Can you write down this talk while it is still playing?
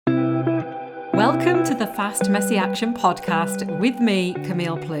Welcome to the Fast Messy Action podcast with me,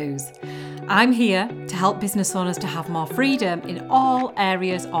 Camille Plews. I'm here to help business owners to have more freedom in all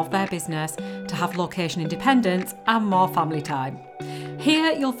areas of their business, to have location independence and more family time.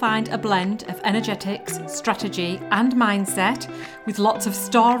 Here you'll find a blend of energetics, strategy and mindset with lots of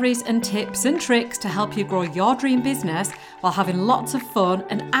stories and tips and tricks to help you grow your dream business while having lots of fun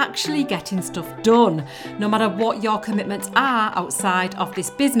and actually getting stuff done, no matter what your commitments are outside of this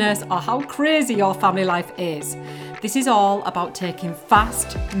business or how crazy your family life is. This is all about taking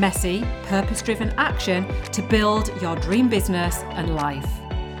fast, messy, purpose-driven action to build your dream business and life.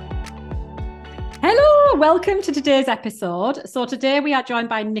 Hello, welcome to today's episode. So today we are joined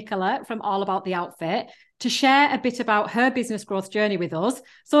by Nicola from All About the Outfit to share a bit about her business growth journey with us.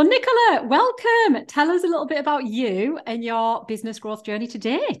 So Nicola, welcome. Tell us a little bit about you and your business growth journey to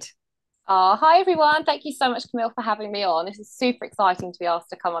date. Oh, hi everyone. Thank you so much, Camille, for having me on. This is super exciting to be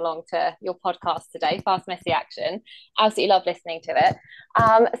asked to come along to your podcast today, Fast Messy Action. Absolutely love listening to it.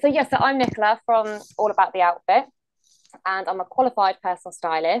 So I'm Nicola from All About the Outfit, and I'm a qualified personal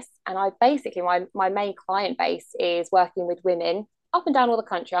stylist. And I basically, my main client base is working with women up and down all the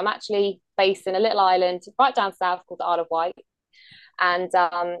country. I'm actually based in a little island right down south called the Isle of Wight. And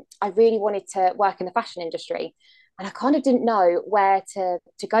I really wanted to work in the fashion industry. And I kind of didn't know where to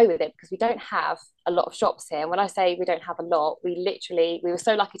go with it because we don't have a lot of shops here. And when I say we don't have a lot, we were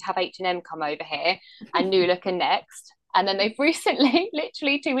so lucky to have H&M come over here and New Look and Next. And then they've recently,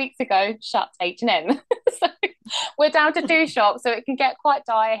 literally 2 weeks ago, shut H&M. So we're down to 2 shops, so it can get quite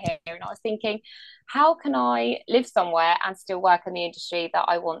dire here. And I was thinking, how can I live somewhere and still work in the industry that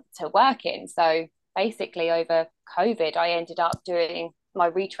I want to work in? So basically over COVID, I ended up doing my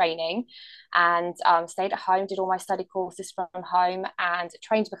retraining and stayed at home, did all my study courses from home and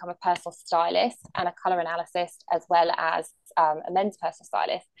trained to become a personal stylist and a colour analyst, as well as a men's personal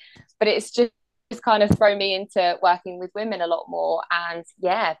stylist. But it's just kind of thrown me into working with women a lot more, and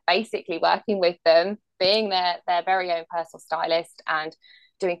basically working with them, being their very own personal stylist and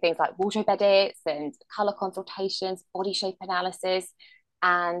doing things like wardrobe edits and colour consultations, body shape analysis.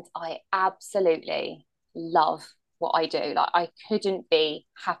 And I absolutely love what I do. Like, I couldn't be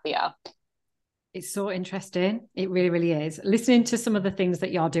happier. It's so interesting. It really, really is. Listening to some of the things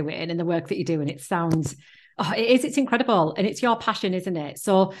that you're doing and the work that you're doing, it sounds, it's incredible. And it's your passion, isn't it?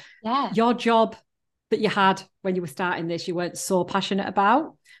 So your job that you had when you were starting this, you weren't so passionate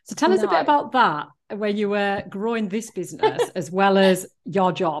about. So tell us a bit about that when you were growing this business as well as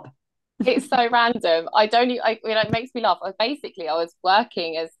your job. It's so random. It makes me laugh. I was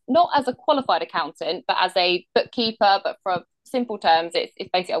working not as a qualified accountant, but as a bookkeeper. But for simple terms, it's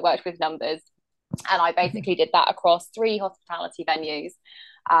basically I worked with numbers, and I basically did that across 3 hospitality venues,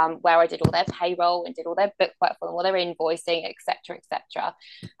 where I did all their payroll and did all their bookwork for them, all their invoicing, etc.,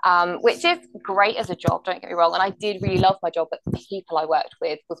 which is great as a job. Don't get me wrong, and I did really love my job. But the people I worked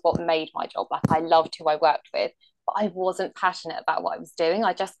with was what made my job. Like, I loved who I worked with. But I wasn't passionate about what I was doing.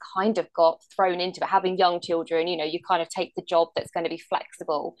 I just kind of got thrown into it. Having young children, you kind of take the job that's going to be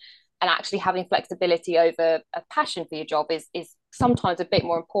flexible, and actually having flexibility over a passion for your job is sometimes a bit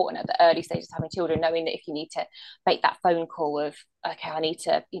more important at the early stages of having children, knowing that if you need to make that phone call of, okay, I need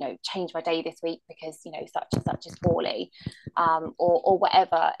to, change my day this week because, such and such is poorly, or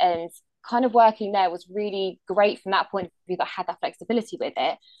whatever. And kind of working there was really great from that point of view, that I had that flexibility with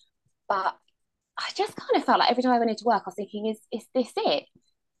it. But I just kind of felt like every time I went into work, I was thinking, is this it?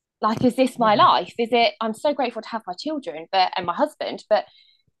 Like, is this my life? Is it? I'm so grateful to have my children, and my husband, but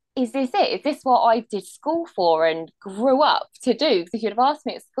is this it? Is this what I did school for and grew up to do? Because if you'd have asked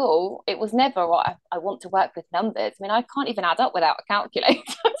me at school, it was never what I want to work with numbers. I mean, I can't even add up without a calculator.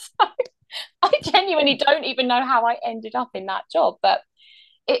 So I genuinely don't even know how I ended up in that job, but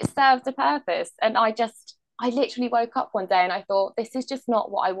it served a purpose. And I literally woke up one day and I thought, this is just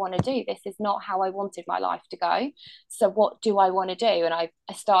not what I want to do. This is not how I wanted my life to go. So what do I want to do? And I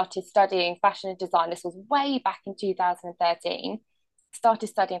started studying fashion and design. This was way back in 2013. Started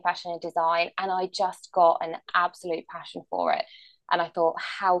studying fashion and design, and I just got an absolute passion for it. And I thought,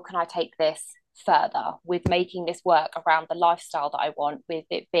 how can I take this further with making this work around the lifestyle that I want, with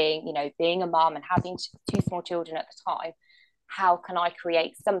it being, being a mum and having 2 small children at the time. How can I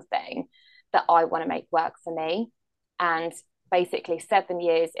create something that I want to make work for me? And basically 7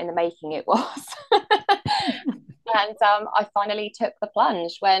 years in the making it was. And I finally took the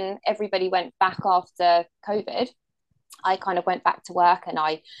plunge when everybody went back after COVID. I kind of went back to work, and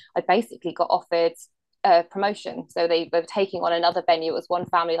I basically got offered a promotion. So they were taking on another venue. It was one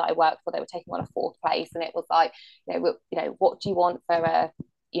family that I worked for. They were taking on a 4th place, and it was like, what do you want for a,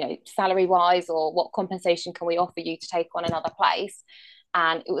 salary wise, or what compensation can we offer you to take on another place?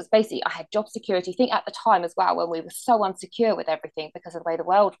 And it was basically, I had job security. I think at the time as well, when we were so unsecure with everything because of the way the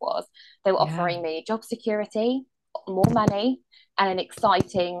world was, they were Yeah. offering me job security, more money, and an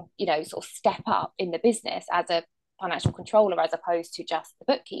exciting, sort of step up in the business as a financial controller as opposed to just the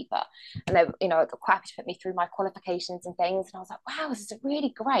bookkeeper. And they, got quite happy to put me through my qualifications and things. And I was like, wow, this is a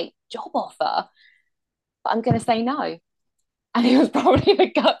really great job offer, but I'm going to say no. And it was probably the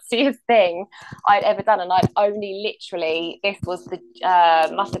gutsiest thing I'd ever done. And I'd only literally, this was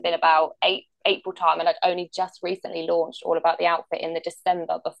must have been about April time, and I'd only just recently launched All About the Outfit in the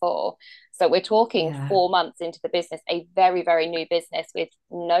December before. So we're talking Yeah. 4 months into the business, a very, very new business with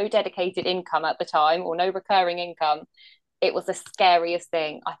no dedicated income at the time or no recurring income. It was the scariest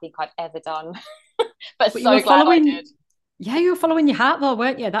thing I think I've ever done, but But you so were glad I following, did. yeah, you were following your heart though,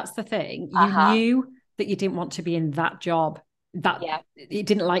 weren't you? That's the thing. You Uh-huh. knew that you didn't want to be in that job, that Yeah. it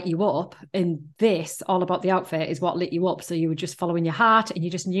didn't light you up. And this, all about the outfit, is what lit you up. So you were just following your heart, and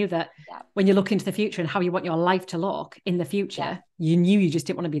you just knew that Yeah. when you look into the future and how you want your life to look in the Yeah. future, you knew you just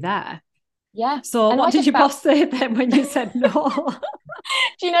didn't want to be there. Yeah. So And what I did just your felt, boss say then when you said no?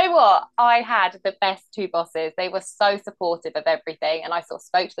 do you know what? I had the best two bosses. They were so supportive of everything. And I sort of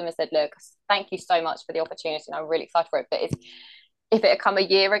spoke to them and said, look, thank you so much for the opportunity. And I'm really excited for it. But if it had come a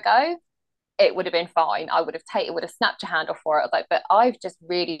year ago, it would have been fine. I would have taken, would have snapped your hand off for it. I was like, but I've just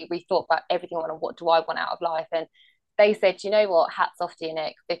really rethought about everything I want and what do I want out of life. And they said, you know what, hats off to you,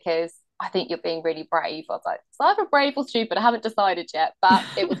 Nick, because I think you're being really brave. I was like, it's either brave or stupid. I haven't decided yet, but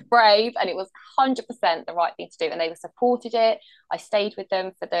it was brave and it was 100% the right thing to do. And they were supported it. I stayed with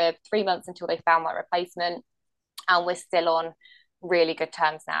them for the 3 months until they found my replacement. And we're still on really good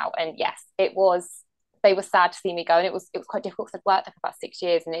terms now. And yes, it was, they were sad to see me go, and it was quite difficult because I'd worked there for about 6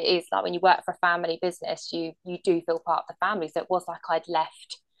 years, and it is like when you work for a family business, you do feel part of the family. So it was like I'd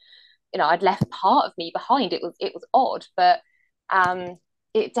left part of me behind. It was odd, but um,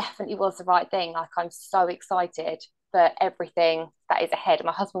 it definitely was the right thing. Like, I'm so excited for everything that is ahead.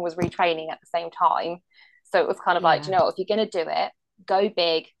 My husband was retraining at the same time, so it was kind of like, Yeah, you know, if you're going to do it, go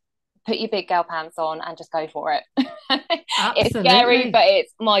big, put your big girl pants on, and just go for it. It's scary, but absolutely.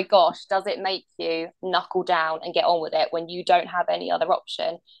 it's, my gosh, does it make you knuckle down and get on with it when you don't have any other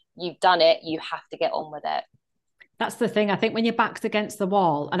option? You've done it, you have to get on with it. That's the thing. I think when your back's against the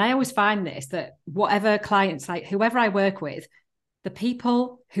wall, and I always find this, that whatever clients, like whoever I work with, the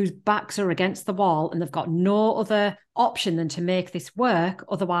people whose backs are against the wall and they've got no other option than to make this work,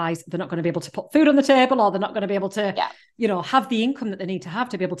 otherwise they're not going to be able to put food on the table, or they're not going to be able to, Yeah. have the income that they need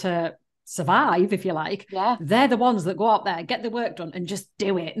to be able to survive, if you like. Yeah. They're the ones that go out there, get the work done, and just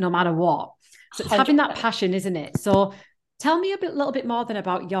do it no matter what. So it's having that 100%. passion, isn't it? So tell me little bit more then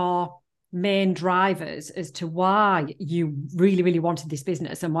about your main drivers as to why you really, really wanted this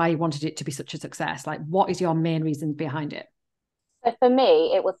business and why you wanted it to be such a success. Like, what is your main reason behind it? So for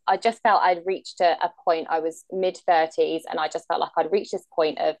me, it was, I just felt I'd reached a point. I was mid 30s, and I just felt like I'd reached this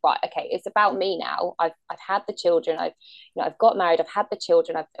point of, right, okay, it's about me now. I've had the children. I've got married. I've had the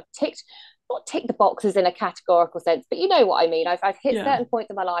children. I've ticked, not ticked the boxes in a categorical sense, but you know what I mean. I've hit Yeah. certain points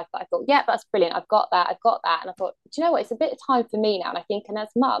in my life that I thought, yeah, that's brilliant. I've got that. I've got that. And I thought, do you know what? It's a bit of time for me now. And I think, and as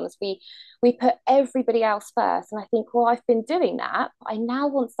mums, we put everybody else first. And I think, well, I've been doing that. But I now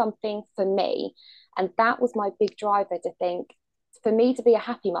want something for me. And that was my big driver, to think, for me to be a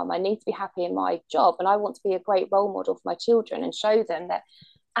happy mum, I need to be happy in my job, and I want to be a great role model for my children and show them that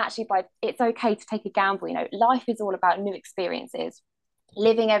actually, it's okay to take a gamble. You know, life is all about new experiences,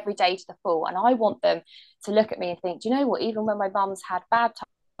 living every day to the full. And I want them to look at me and think, do you know what? Even when my mum's had bad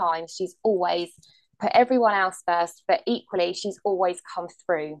times, she's always put everyone else first, but equally, she's always come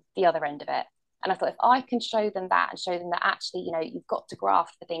through the other end of it. And I thought, if I can show them that and show them that actually, you know, you've got to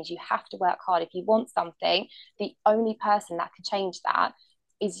graft for things, you have to work hard. If you want something, the only person that can change that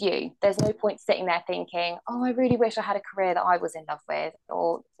is you. There's no point sitting there thinking, oh, I really wish I had a career that I was in love with,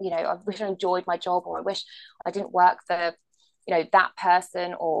 or, you know, I wish I enjoyed my job, or I wish I didn't work for, you know, that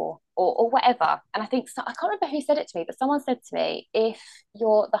person, or whatever. And I think, so, I can't remember who said it to me, but someone said to me, if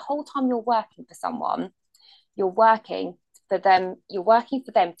you're, the whole time you're working for someone, you're working you're working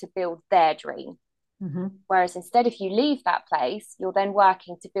for them to build their dream. Mm-hmm. Whereas instead, if you leave that place, you're then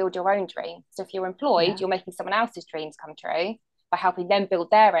working to build your own dream. So if you're employed, Yeah. you're making someone else's dreams come true by helping them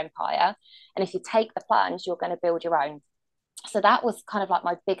build their empire. And if you take the plunge, you're going to build your own. So that was kind of like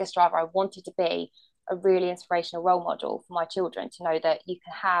my biggest driver. I wanted to be a really inspirational role model for my children, to know that you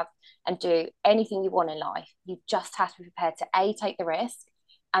can have and do anything you want in life. You just have to be prepared to A, take the risk,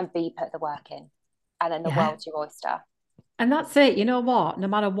 and B, put the work in. And then the Yeah. world's your oyster. And that's it. You know what? No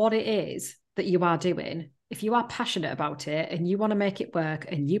matter what it is that you are doing, if you are passionate about it and you want to make it work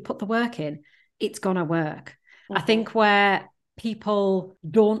and you put the work in, it's going to work. I Mm-hmm. think where people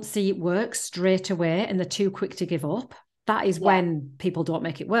don't see it work straight away and they're too quick to give up, that is when people don't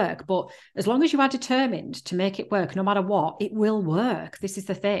make it work. But as long as you are determined to make it work, no matter what, it will work. This is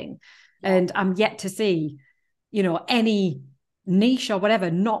the thing. And I'm yet to see, any niche or whatever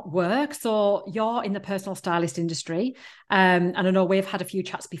not work. So you're in the personal stylist industry. And I know we've had a few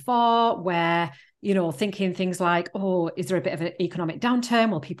chats before where, thinking things like, oh, is there a bit of an economic downturn?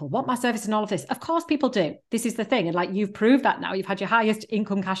 Will people want my service and all of this? Of course people do. This is the thing. And like, you've proved that now. You've had your highest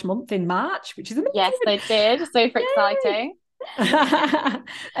income cash month in March, which is amazing. Yes, I did. Super exciting.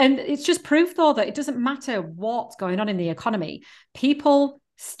 And it's just proof, though, that it doesn't matter what's going on in the economy. People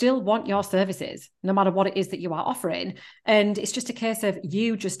still want your services, no matter what it is that you are offering. And it's just a case of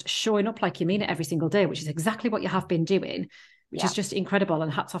you just showing up like you mean it every single day, which is exactly what you have been doing, which is just incredible.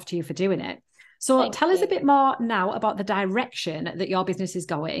 And hats off to you for doing it. So tell us a bit more now about the direction that your business is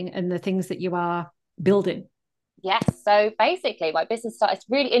going and the things that you are building. Yes. So basically, my business started. It's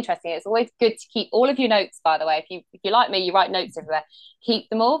really interesting. It's always good to keep all of your notes, by the way. If you like me, you write notes everywhere.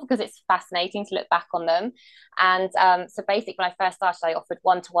 Keep them all because it's fascinating to look back on them. And so basically, when I first started, I offered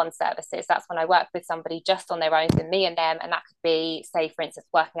one-to-one services. That's when I worked with somebody just on their own, for me and them. And that could be, say, for instance,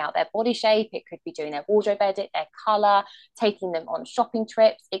 working out their body shape. It could be doing their wardrobe edit, their color, taking them on shopping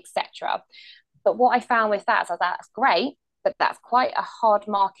trips, etc. But what I found with that is that's great, but that's quite a hard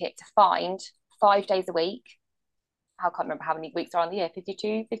market to find 5 days a week. I can't remember how many weeks are on the year,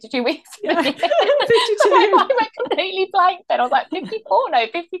 52 weeks. Yeah. 52. I went completely blank then. I was like, 54, no,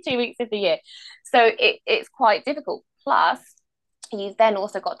 52 weeks of the year. So it's quite difficult. Plus, you've then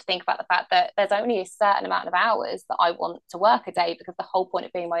also got to think about the fact that there's only a certain amount of hours that I want to work a day, because the whole point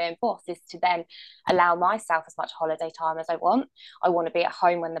of being my own boss is to then allow myself as much holiday time as I want. I want to be at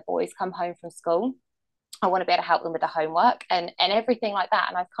home when the boys come home from school. I want to be able to help them with the homework and everything like that.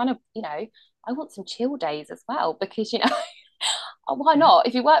 And I've kind of, I want some chill days as well, because, why not?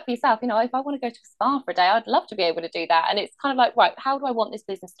 If you work for yourself, if I want to go to a spa for a day, I'd love to be able to do that. And it's kind of like, right, how do I want this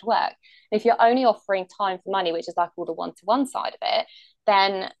business to work? And if you're only offering time for money, which is like all the one-to-one side of it,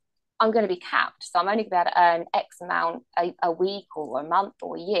 then I'm going to be capped. So I'm only going to be able to earn X amount a week or a month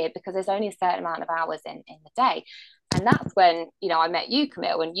or a year, because there's only a certain amount of hours in the day. And that's when, I met you,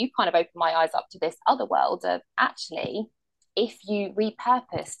 Camille, and you kind of opened my eyes up to this other world of, actually, if you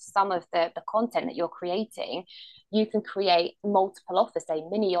repurposed some of the content that you're creating, you can create multiple offers, say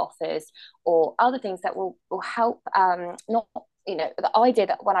mini offers or other things that will help. Not, the idea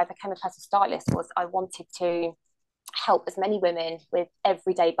that when I became a personal stylist was I wanted to help as many women with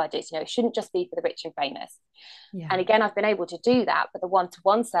everyday budgets. It shouldn't just be for the rich and famous. Yeah. And again, I've been able to do that, but the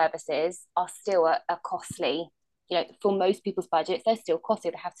one-to-one services are still a costly, for most people's budgets, they're still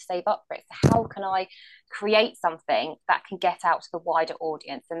costly. They have to save up for it. So how can I create something that can get out to the wider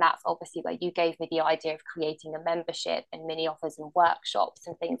audience? And that's obviously where you gave me the idea of creating a membership and mini offers and workshops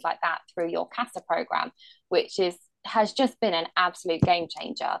and things like that through your CASA program, which has just been an absolute game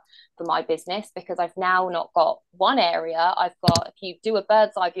changer for my business, because I've now not got one area. I've got, if you do a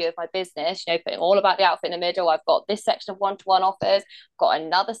bird's eye view of my business, putting all about the outfit in the middle, I've got this section of one-to-one offers, I've got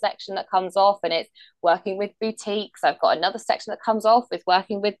another section that comes off and it's working with boutiques. I've got another section that comes off with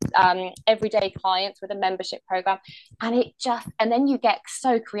working with everyday clients with a membership program. And then you get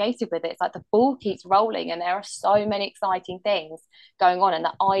so creative with it. It's like the ball keeps rolling and there are so many exciting things going on, and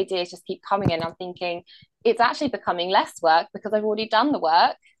the ideas just keep coming in. I'm thinking, it's actually becoming less work because I've already done the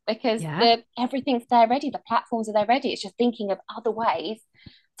work, because everything's there ready. The platforms are there ready. It's just thinking of other ways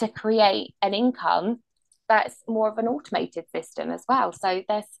to create an income that's more of an automated system as well. So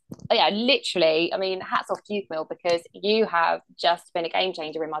literally, hats off to you, Camille, because you have just been a game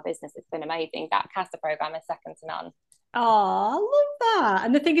changer in my business. It's been amazing. That CASA program is second to none. Oh, I love that.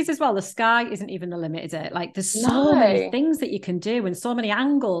 And the thing is as well, the sky isn't even the limit, is it? Like, there's so many things that you can do and so many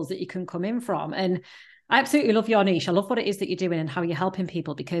angles that you can come in from. And I absolutely love your niche. I love what it is that you're doing and how you're helping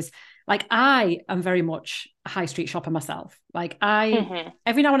people, because like, I am very much a high street shopper myself. Like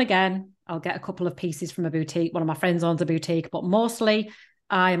every now and again, I'll get a couple of pieces from a boutique. One of my friends owns a boutique, but mostly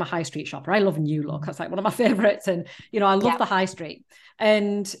I am a high street shopper. I love New Look. That's like one of my favorites. And, I love the high street.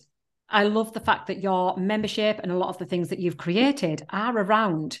 And I love the fact that your membership and a lot of the things that you've created are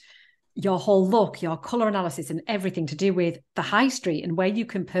around your whole look, your color analysis and everything to do with the high street and where you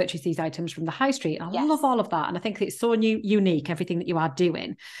can purchase these items from the high street. And I love all of that. And I think it's so unique, everything that you are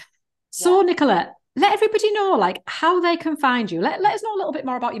doing. So Nicola, let everybody know like how they can find you. Let us know a little bit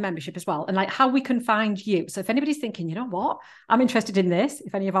more about your membership as well, and like how we can find you. So if anybody's thinking, you know what, I'm interested in this,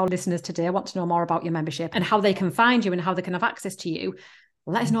 if any of our listeners today want to know more about your membership and how they can find you and how they can have access to you,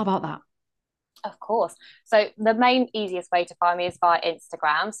 let us know about that. Of course. So the main easiest way to find me is via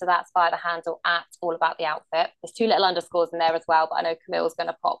Instagram. So that's via the handle at All About the Outfit. There's two little underscores in there as well, but I know Camille's going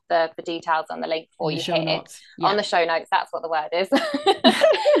to pop the details on the link for In the you show here. notes. On Yeah. the show notes, that's what the word is.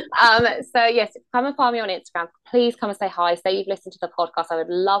 So yes, come and find me on Instagram. Please come and say hi. Say you've listened to the podcast. I would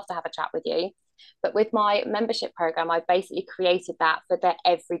love to have a chat with you. But with my membership program, I basically created that for the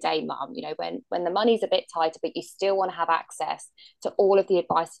everyday mum. You know, when the money's a bit tighter, but you still want to have access to all of the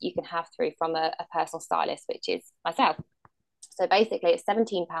advice that you can have through from a personal stylist, which is myself. So basically, it's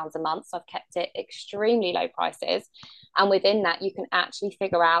 £17 a month. So I've kept it extremely low prices. And within that, you can actually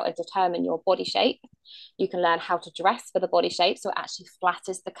figure out and determine your body shape. You can learn how to dress for the body shape. So it actually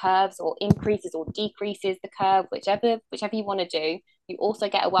flatters the curves or increases or decreases the curve, whichever you want to do. You also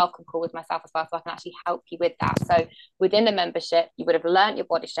get a welcome call with myself as well. So I can actually help you with that. So within the membership, you would have learned your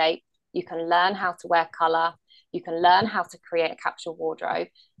body shape. You can learn how to wear color. You can learn how to create a capsule wardrobe.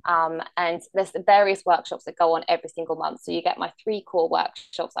 And there's various workshops that go on every single month. So you get my 3 core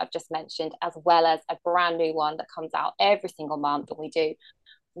workshops I've just mentioned, as well as a brand new one that comes out every single month. And we do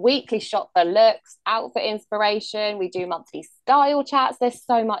weekly shop for looks, outfit inspiration. We do monthly style chats. There's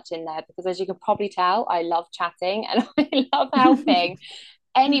so much in there because, as you can probably tell, I love chatting and I love helping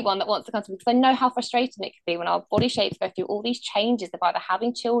anyone that wants to come to me, because I know how frustrating it can be when our body shapes go through all these changes of either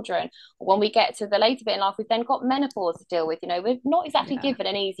having children, or when we get to the later bit in life, we've then got menopause to deal with. You know, we're not exactly Yeah. given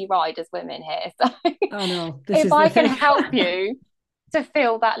an easy ride as women here. So Oh no, this if is the I can thing. help you to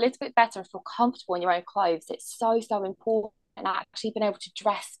feel that little bit better and feel comfortable in your own clothes, it's so important. And actually being able to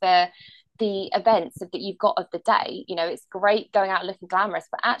dress for the events that you've got of the day. You know, it's great going out looking glamorous,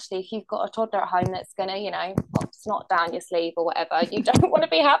 but actually if you've got a toddler at home that's gonna, you know, snot down your sleeve or whatever, you don't want to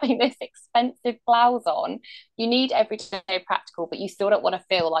be having this expensive blouse on. You need everyday practical, but you still don't want to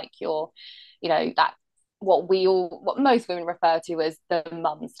feel like you're, you know, that what most women refer to as the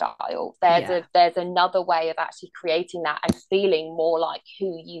mum style. Yeah. There's another way of actually creating that and feeling more like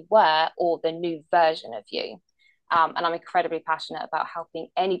who you were or the new version of you. And I'm incredibly passionate about helping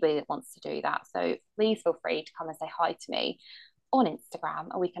anybody that wants to do that. So please feel free to come and say hi to me on Instagram,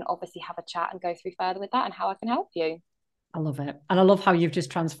 and we can obviously have a chat and go through further with that and how I can help you. I love it. And I love how you've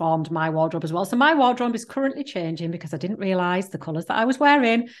just transformed my wardrobe as well. So my wardrobe is currently changing because I didn't realize the colours that I was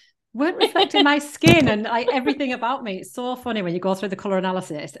wearing weren't reflecting my skin and like everything about me. It's so funny when you go through the colour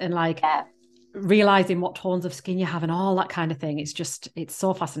analysis and like Yeah. realizing what tones of skin you have and all that kind of thing. It's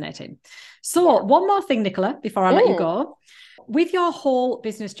so fascinating. So Yeah. one more thing, Nicola, before I let you Mm. go. With your whole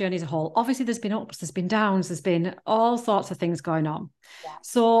business journey as a whole, obviously there's been ups, there's been downs, there's been all sorts of things going on. Yeah.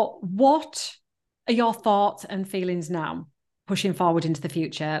 So what are your thoughts and feelings now pushing forward into the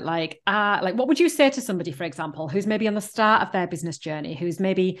future? Like what would you say to somebody, for example, who's maybe on the start of their business journey, who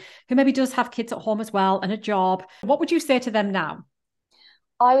maybe does have kids at home as well and a job? What would you say to them now?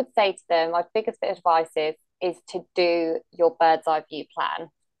 I would say to them, my biggest bit of advice is to do your bird's eye view plan,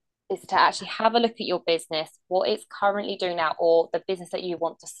 is to actually have a look at your business, what it's currently doing now, or the business that you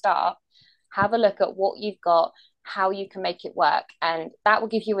want to start. Have a look at what you've got, how you can make it work. And that will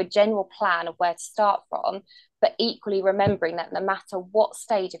give you a general plan of where to start from. But equally remembering that no matter what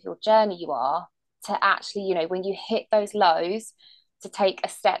stage of your journey you are, to actually, you know, when you hit those lows, to take a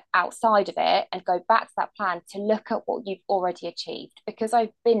step outside of it and go back to that plan to look at what you've already achieved. Because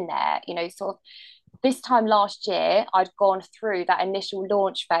I've been there, you know, sort of this time last year, I'd gone through that initial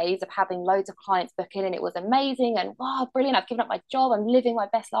launch phase of having loads of clients book in, and it was amazing. And wow, brilliant. I've given up my job. I'm living my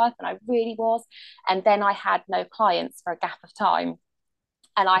best life. And I really was. And then I had no clients for a gap of time.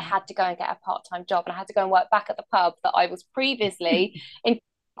 And I Yeah. had to go and get a part time job. And I had to go and work back at the pub that I was previously in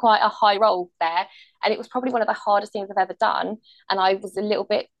quite a high role there. And it was probably one of the hardest things I've ever done. And I was a little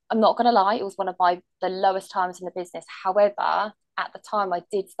bit, I'm not going to lie, it was one of the lowest times in the business. However, at the time, I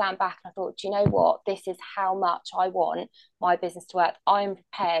did stand back and I thought, do you know what? This is how much I want my business to work. I'm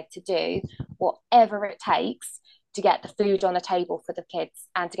prepared to do whatever it takes to get the food on the table for the kids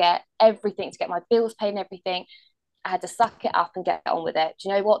and to get everything, to get my bills paid and everything. I had to suck it up and get on with it. Do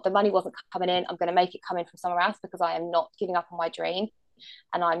you know what? The money wasn't coming in. I'm going to make it come in from somewhere else, because I am not giving up on my dream.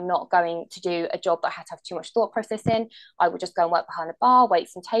 And I'm not going to do a job that I had to have too much thought process in. I would just go and work behind the bar, wait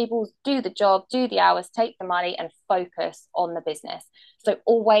some tables, do the job, do the hours, take the money, and focus on the business. So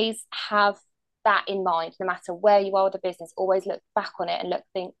always have that in mind, no matter where you are with the business. Always look back on it and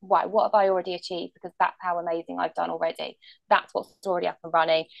think, right, what have I already achieved? Because that's how amazing I've done already. That's what's already up and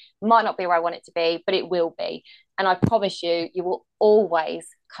running. Might not be where I want it to be, but it will be. And I promise you, you will always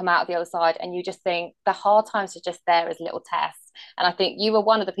come out the other side, and you just think the hard times are just there as little tests. And I think you were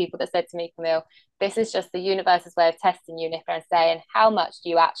one of the people that said to me, Camille, this is just the universe's way of testing you, Nicola, and saying, how much do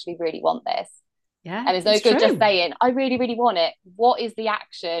you actually really want this? Yeah, And it's no it's good just true. saying, I really, really want it. What is the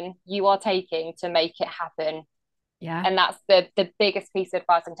action you are taking to make it happen? Yeah. And that's the biggest piece of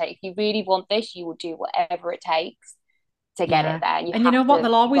advice I can take. If you really want this, you will do whatever it takes to get it Yeah. there. And And you know what?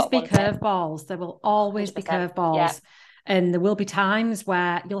 There'll you've always got to be want it. curveballs. There will always be 100%. Yeah. curveballs. And there will be times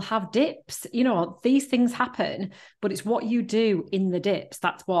where you'll have dips. You know, these things happen, but it's what you do in the dips.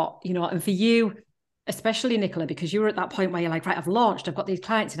 That's what, you know, and for you, especially Nicola, because you were at that point where you're like, right, I've launched, I've got these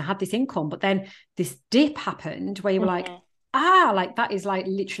clients and I had this income. But then this dip happened where you were like, Mm-hmm. like that is like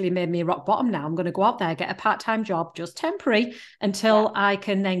literally made me rock bottom now. I'm going to go out there, get a part-time job, just temporary, Yeah. until I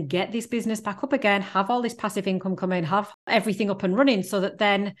can then get this business back up again, have all this passive income come in, have everything up and running, so that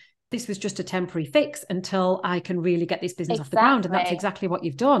then this was just a temporary fix until I can really get this business off the ground. And that's Exactly. exactly what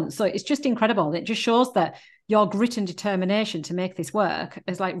you've done. So it's just incredible. It just shows that your grit and determination to make this work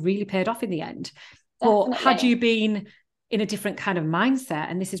has like really paid off in the end. But had Definitely. you been in a different kind of mindset,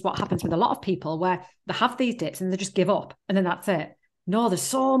 and this is what happens with a lot of people where they have these dips and they just give up and then that's it. No, there's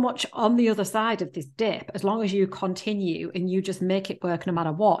so much on the other side of this dip. As long as you continue and you just make it work no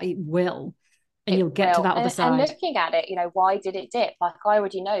matter what, it will. And It you'll get to will. that other And side. looking at it, why did it dip? Like I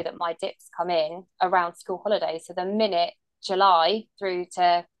already know that my dips come in around school holidays. So the minute July through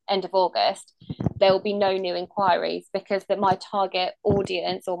to end of August, there will be no new inquiries because my target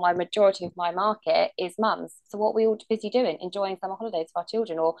audience or my majority of my market is mums. So what are we all busy doing? Enjoying summer holidays for our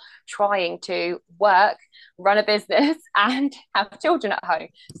children or trying to work, run a business and have children at home.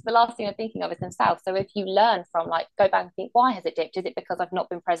 So the last thing I'm thinking of is themselves. So if you learn from like, go back and think, why has it dipped? Is it because I've not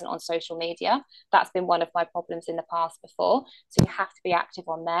been present on social media? That's been one of my problems in the past before. So you have to be active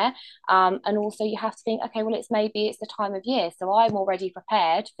on there. And also you have to think, okay, well, it's the time of year. So I'm already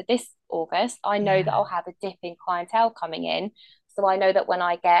prepared for this August. I know that Yeah. I'll have a dip in clientele coming in. So I know that when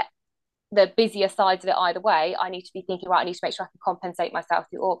I get the busier sides of it either way, I need to be thinking, right, I need to make sure I can compensate myself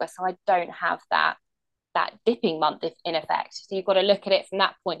through August. So I don't have that dipping month in effect. So you've got to look at it from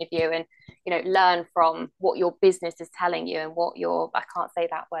that point of view and learn from what your business is telling you and what your I can't say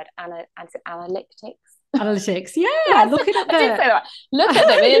that word analytics. Analytics. Yeah. Yes, Looking at I did say the that. Look at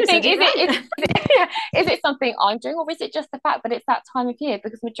them and you think, said it right. is it something I'm doing, or is it just the fact that it's that time of year?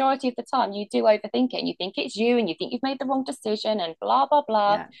 Because majority of the time you do overthink it and you think it's you and you think you've made the wrong decision and blah blah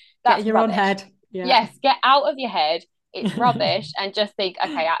blah. Yeah. Get in That's your own rubbish. head. Yeah. Yes, get out of your head. It's rubbish and just think,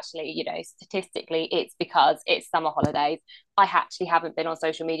 okay, actually, statistically, it's because it's summer holidays. I actually haven't been on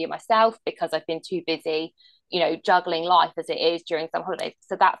social media myself because I've been too busy, juggling life as it is during summer holidays.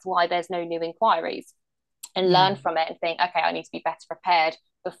 So that's why there's no new inquiries. And Yeah. learn from it and think, okay, I need to be better prepared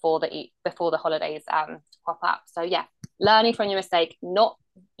before the holidays crop up. So yeah, learning from your mistake, not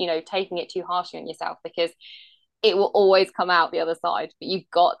taking it too harshly on yourself because it will always come out the other side. But you've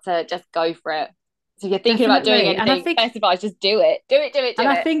got to just go for it. So if you're thinking about doing Definitely. anything, best advice, just do it. Do it, do it, do And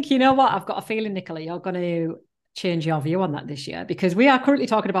I it. think, you know what? I've got a feeling, Nicola, you're going to change your view on that this year because we are currently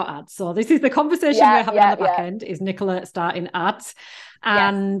talking about ads. So this is the conversation Yeah, we're having on yeah, the back yeah. end is Nicola starting ads. Yes.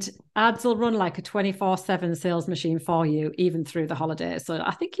 And ads will run like a 24/7 sales machine for you, even through the holidays. So I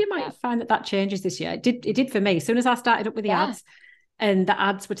think you Yeah. might find that changes this year. It did for me. As soon as I started up with the Yeah. ads, and the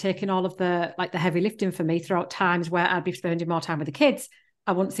ads were taking all of the heavy lifting for me throughout times where I'd be spending more time with the kids,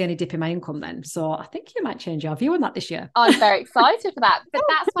 I wouldn't see any dip in my income then. So I think you might change your view on that this year. I'm very excited for that. But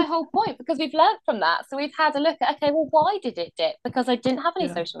that's my whole point because we've learned from that. So we've had a look at, okay, well, why did it dip? Because I didn't have any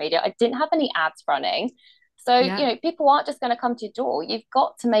Yeah. social media, I didn't have any ads running. So, Yeah. people aren't just going to come to your door. You've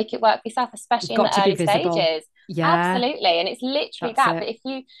got to make it work for yourself, You've especially in got the to be early visible. stages. Yeah, Absolutely. And it's literally that's that. it.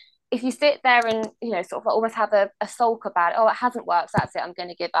 But if you sit there and, sort of almost have a sulk about it, oh, it hasn't worked, so that's it, I'm going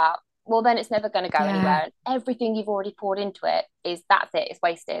to give up. Well, then it's never going to go Yeah, anywhere. And everything you've already poured into it that's it, it's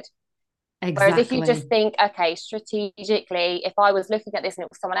wasted. Whereas if you just exactly. think, okay, strategically, if I was looking at this and it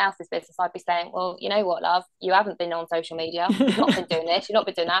was someone else's business, I'd be saying, well, you know what, love, you haven't been on social media. You've not been doing this. You've not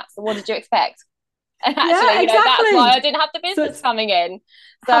been doing that. So what did you expect? And actually, Yeah, that's why I exactly. didn't have the So business it's coming in.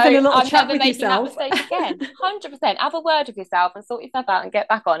 So having a little I'm chat never with making that yourself. mistake again. 100%. Have a word with yourself and sort yourself out and get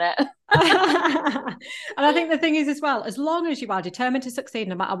back on it. And I think the thing is as well, as long as you are determined to succeed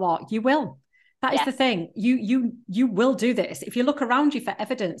no matter what, you will. That is the Yes. thing. You will do this. If you look around you for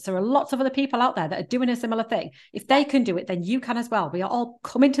evidence, there are lots of other people out there that are doing a similar thing. If they Yes. can do it, then you can as well. We are all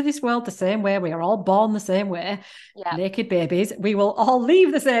coming to this world the same way. We are all born the same way, Yeah. naked babies. We will all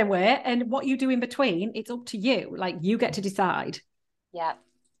leave the same way. And what you do in between, it's up to you. Like you get to decide. Yeah.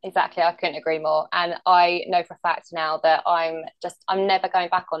 Exactly. I couldn't agree more. And I know for a fact now that I'm never going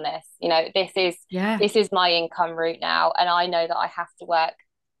back on this. Yeah. This is my income route now. And I know that I have to work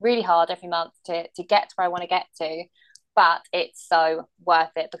really hard every month to get to where I want to get to. But it's so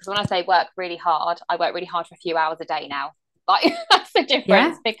worth it because when I say work really hard, I work really hard for a few hours a day now. Like that's the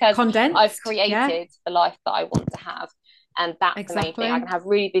difference, because I've Condensed. created the life that I want to have. And that's the main thing. I can have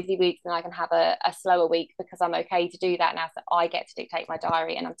really busy weeks and I can have a slower week, because I'm okay to do that now. So I get to dictate my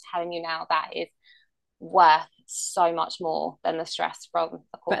diary. And I'm telling you now, that is worth so much more than the stress from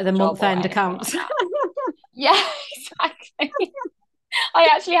a corporate Better than job month-end accounts. Like yeah, exactly. I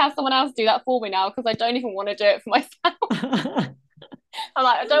actually have someone else do that for me now, because I don't even want to do it for myself. I'm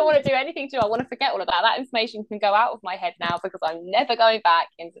like, I don't want to do anything to. I want to forget all of that. That information can go out of my head now, because I'm never going back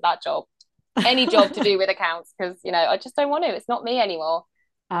into that job, any job to do with accounts, because I just don't want to. It's not me anymore.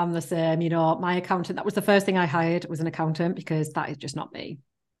 I'm the same. My accountant, that was the first thing I hired, was an accountant, because that is just not me.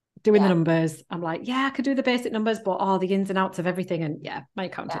 Doing the numbers, I'm like, yeah, I could do the basic numbers, but the ins and outs of everything, and my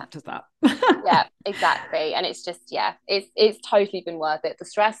accountant does that. Yeah, exactly. And it's just, it's totally been worth it. The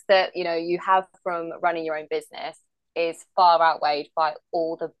stress that you have from running your own business is far outweighed by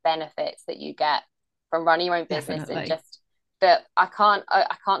all the benefits that you get from running your own business. Definitely. And just that I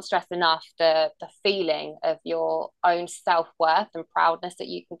can't stress enough the feeling of your own self-worth and proudness that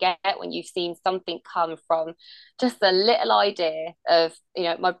you can get when you've seen something come from just a little idea of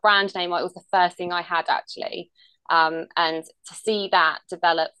my brand name. It was the first thing I had, actually. And to see that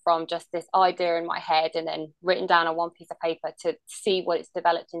develop from just this idea in my head and then written down on one piece of paper to see what it's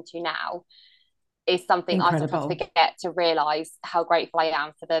developed into now is something Incredible. I sometimes forget to realize how grateful I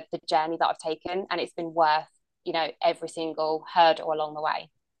am for the journey that I've taken, and it's been worth every single hurdle along the way.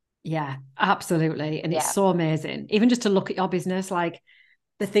 Yeah, absolutely. And it's so amazing, even just to look at your business, like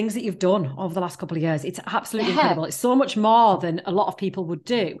the things that you've done over the last couple of years. It's absolutely incredible. It's so much more than a lot of people would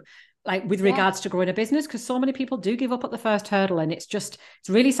do, like with regards to growing a business, because so many people do give up at the first hurdle. And it's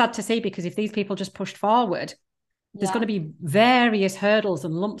really sad to see, because if these people just pushed forward, there's going to be various hurdles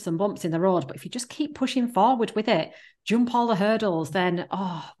and lumps and bumps in the road. But if you just keep pushing forward with it, jump all the hurdles, then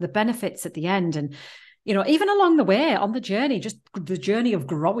the benefits at the end. And even along the way on the journey, just the journey of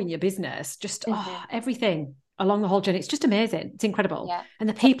growing your business, just everything along the whole journey. It's just amazing. It's incredible. Yeah. And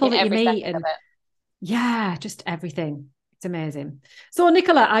the people that you meet, and just everything. It's amazing. So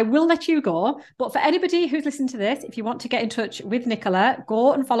Nicola, I will let you go, but for anybody who's listened to this, if you want to get in touch with Nicola,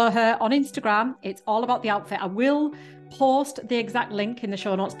 go and follow her on Instagram. It's all about the outfit. I will post the exact link in the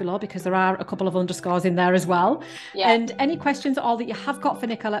show notes below, because there are a couple of underscores in there as well. Yeah. And any questions at all that you have got for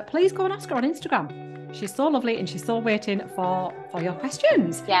Nicola, please go and ask her on Instagram. She's so lovely, and she's so waiting for your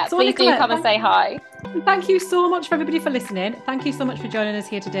questions. Yeah, so please Nicola, do come and say hi. Thank you so much for everybody for listening. Thank you so much for joining us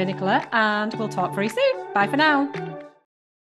here today, Nicola, and we'll talk very soon. Bye for now.